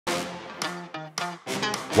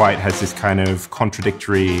white has this kind of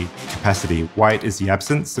contradictory capacity. White is the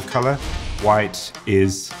absence of color. White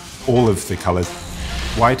is all of the colors.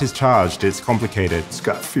 White is charged, it's complicated. It's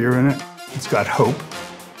got fear in it, it's got hope.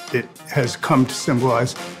 It has come to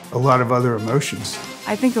symbolize a lot of other emotions.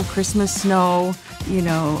 I think of Christmas snow,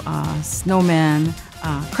 snowman,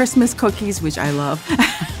 Christmas cookies, which I love.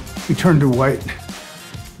 We turn to white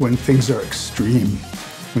when things are extreme,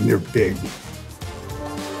 when they're big.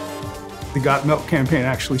 The Got Milk campaign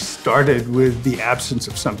actually started with the absence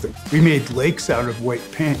of something. We made lakes out of white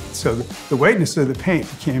paint, so the whiteness of the paint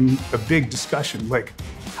became a big discussion, like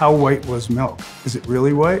how white was milk? Is it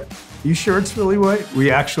really white? Are you sure it's really white? We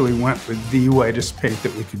actually went with the whitest paint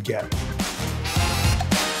that we could get.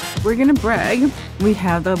 We're gonna brag. We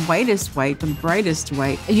have the whitest white, the brightest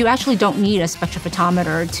white. You actually don't need a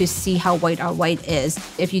spectrophotometer to see how white our white is.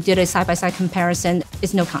 If you did a side-by-side comparison,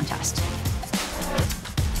 it's no contest.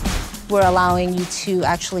 We're allowing you to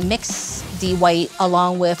actually mix the white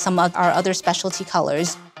along with some of our other specialty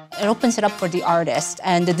colors. It opens it up for the artist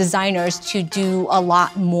and the designers to do a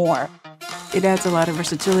lot more. It adds a lot of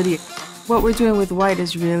versatility. What we're doing with white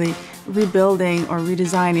is really rebuilding or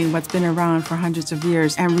redesigning what's been around for hundreds of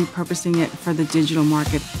years and repurposing it for the digital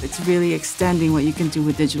market. It's really extending what you can do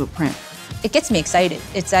with digital print. It gets me excited.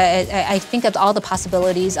 I think of all the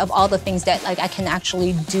possibilities of all the things that I can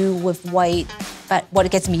actually do with white. But what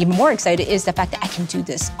gets me even more excited is the fact that I can do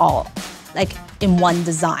this all in one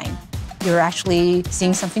design. You're actually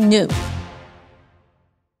seeing something new.